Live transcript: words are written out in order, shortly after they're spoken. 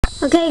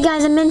Okay,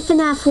 guys, I'm in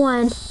FNAF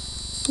 1.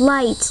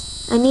 Light.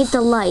 I need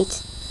the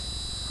light.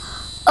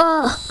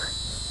 Ugh.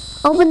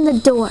 Open the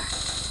door.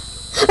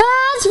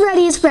 Ah, it's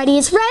ready, it's ready,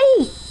 it's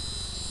ready!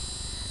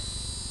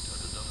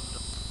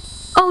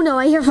 Oh no,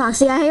 I hear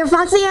Foxy,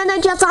 and I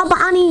just saw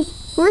Bonnie.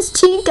 Where's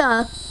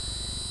Chica?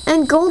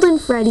 And Golden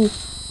Freddy.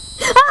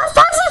 Ah,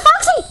 Foxy!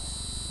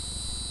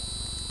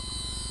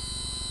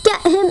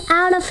 Get him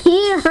out of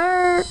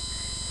here!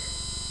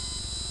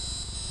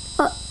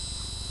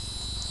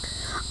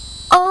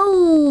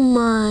 Oh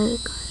my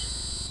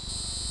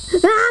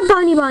gosh. Ah,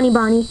 Bonnie.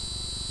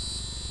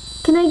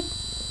 Can I...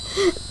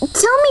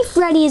 Tell me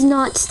Freddy is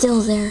not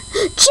still there.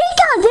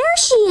 Chica, there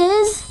she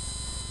is!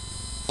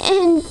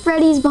 And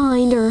Freddy's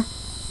behind her.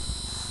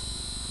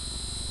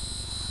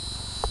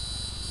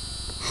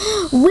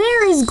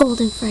 Where is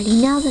Golden Freddy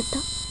now that the...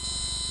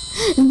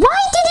 Why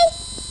did it...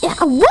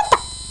 What the...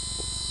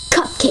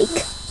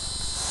 Cupcake.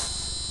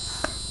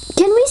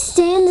 Can we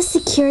stay in the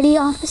security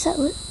office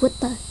with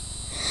the...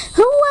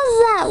 Who was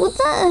that? What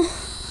the...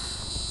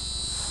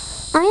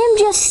 I am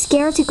just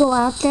scared to go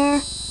out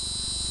there.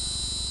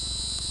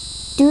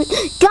 Dude,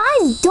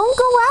 guys, don't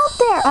go out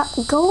there.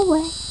 Go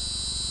away.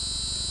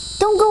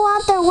 Don't go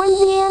out there. One of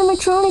the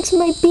animatronics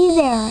might be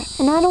there,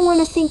 and I don't want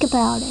to think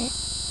about it.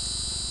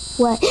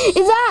 What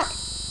is that?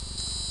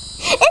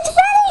 It's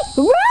Freddy!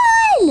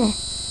 Run!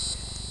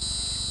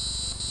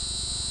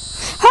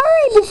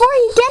 Hurry before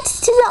he gets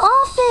to the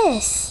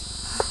office.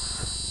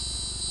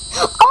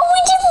 Oh, we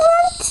just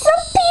left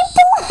some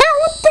people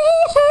out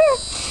there.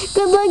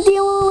 Good luck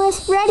dealing with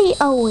Freddy.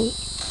 Oh, wait.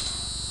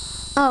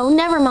 Oh,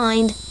 never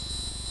mind.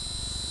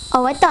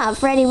 Oh, I thought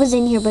Freddy was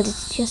in here, but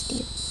it's just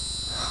you.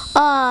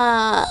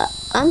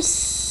 I'm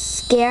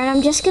scared.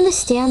 I'm just gonna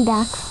stand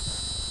back.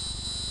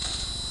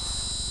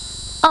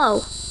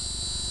 Oh.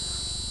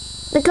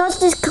 The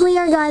coast is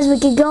clear, guys. We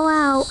can go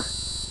out.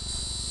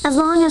 As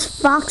long as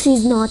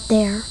Foxy's not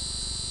there.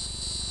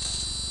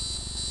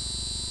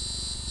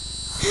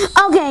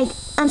 Okay,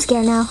 I'm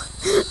scared now.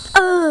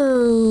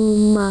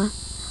 Oh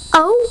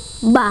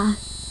my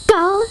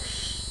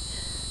gosh.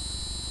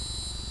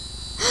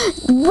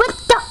 What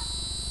the?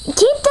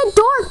 Keep the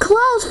door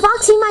closed.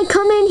 Foxy might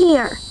come in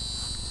here.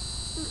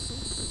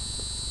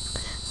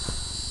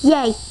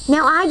 Yay.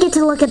 Now I get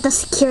to look at the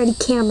security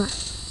camera.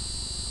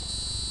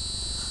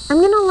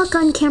 I'm gonna look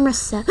on camera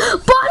 7. Bonnie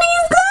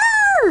is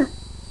there!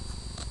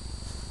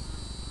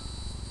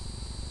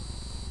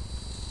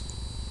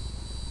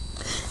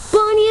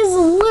 Bonnie is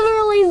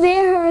literally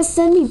there.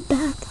 Send me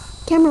back.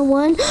 Camera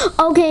 1.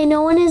 Okay,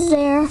 no one is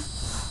there.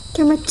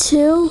 Camera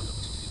 2.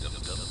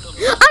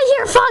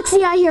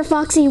 I hear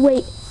Foxy.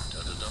 Wait.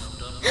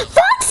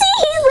 Foxy!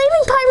 He's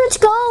leaving Pirates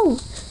Go!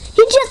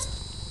 He just...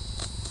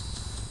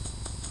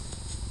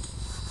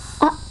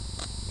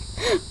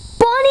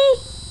 Bonnie!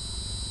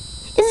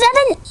 Is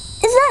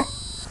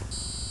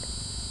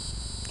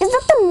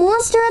that the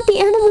monster at the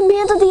end of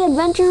Amanda the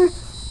Adventure?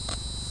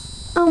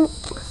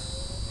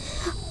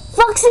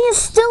 Foxy is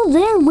still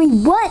there. Wait,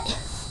 what?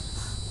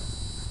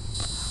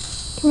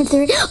 Camera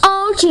 3.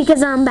 Oh,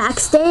 Chica's on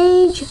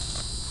backstage.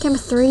 Camera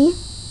 3.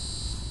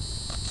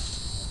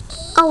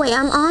 Oh wait,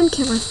 I'm on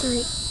camera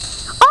 3.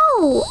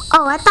 Oh,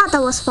 I thought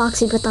that was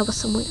Foxy, but that was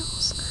someone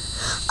else.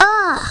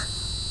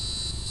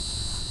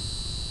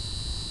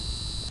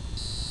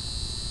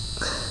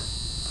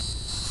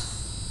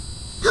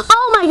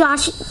 Oh my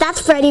gosh, that's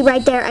Freddy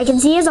right there. I can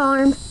see his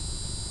arm.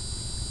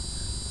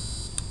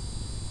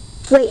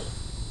 Wait.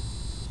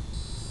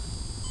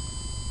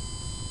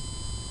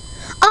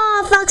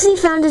 Oh, Foxy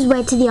found his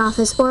way to the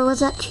office, or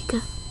was that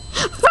Chica?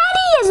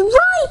 Freddy is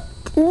right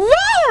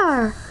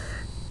there!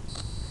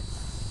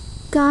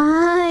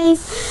 Guys,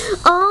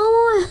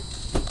 oh,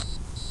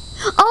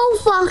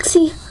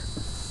 Foxy.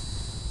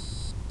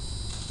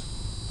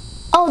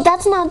 Oh,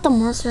 that's not the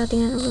monster at the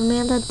end of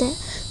Amanda the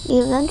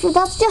Adventure.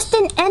 That's just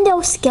an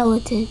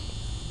endoskeleton.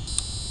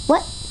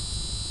 What?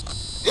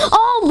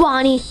 Oh,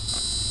 Bonnie.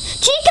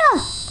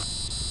 Chica!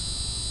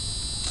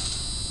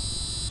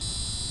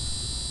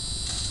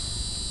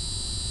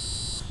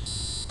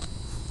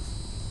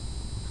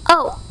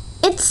 Oh,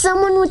 it's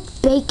someone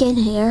with bacon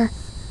hair.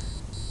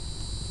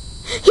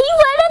 He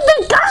went in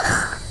the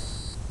girl.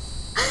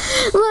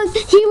 Look,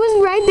 he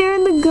was right there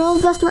in the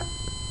girl's best friend.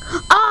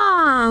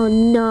 Oh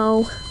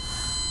no.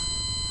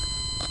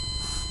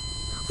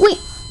 Wait,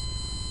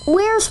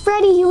 where's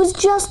Freddy? He was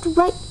just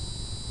right.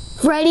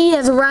 Freddy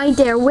is right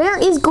there. Where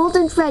is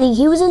Golden Freddy?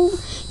 He's in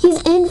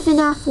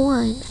FNAF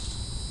 1.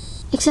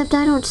 Except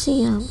I don't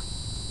see him.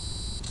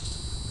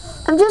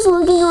 I'm just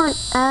looking on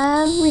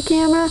every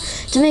camera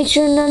to make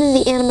sure none of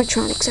the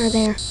animatronics are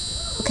there.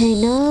 Okay,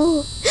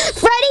 no.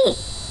 Freddy!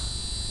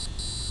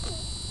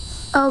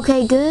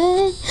 Okay,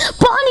 good.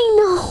 Bonnie,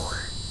 no!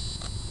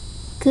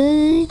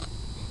 Good.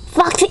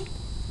 Foxy!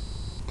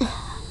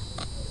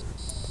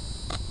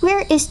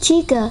 Where is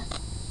Chica?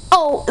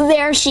 Oh,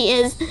 there she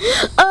is.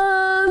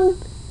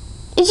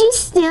 Is she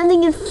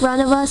standing in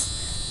front of us?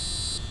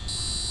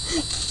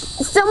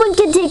 Someone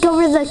can take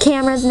over the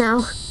cameras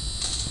now.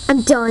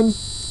 I'm done.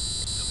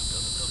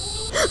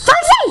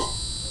 Foxy!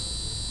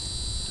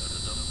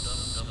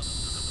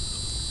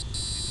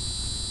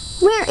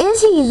 Where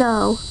is he,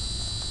 though?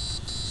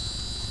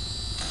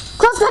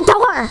 Close the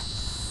door!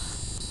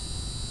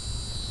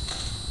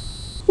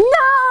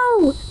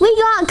 No! We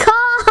got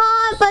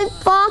caught by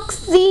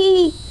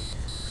Foxy!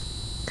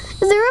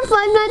 Is there a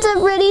Five Nights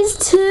at Freddy's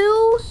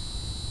 2?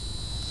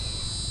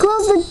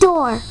 Close the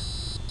door.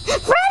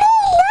 Freddy,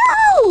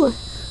 no!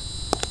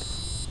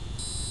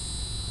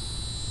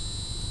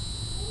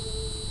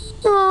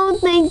 Oh,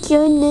 thank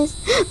goodness.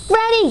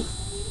 Freddy!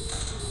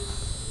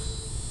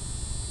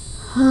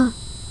 Huh.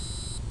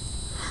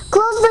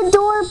 Close the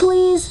door,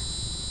 please.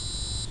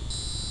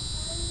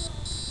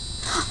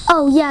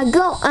 Oh, yeah,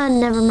 go.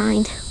 Never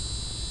mind.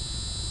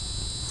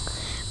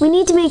 We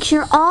need to make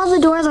sure all the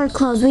doors are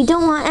closed. We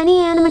don't want any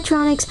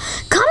animatronics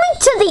coming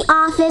to the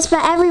office,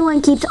 but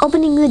everyone keeps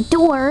opening the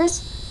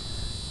doors.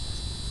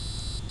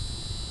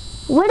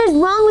 What is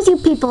wrong with you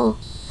people?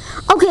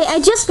 Okay, I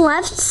just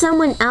left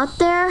someone out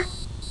there.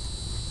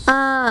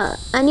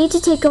 I need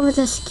to take over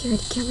the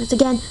security cameras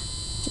again.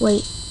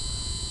 Wait.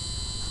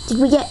 Did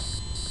we get...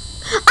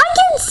 I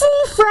can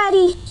see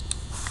Freddy!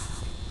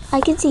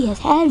 I can see his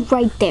head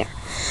right there.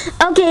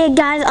 Okay,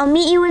 guys, I'll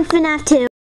meet you in FNAF 2.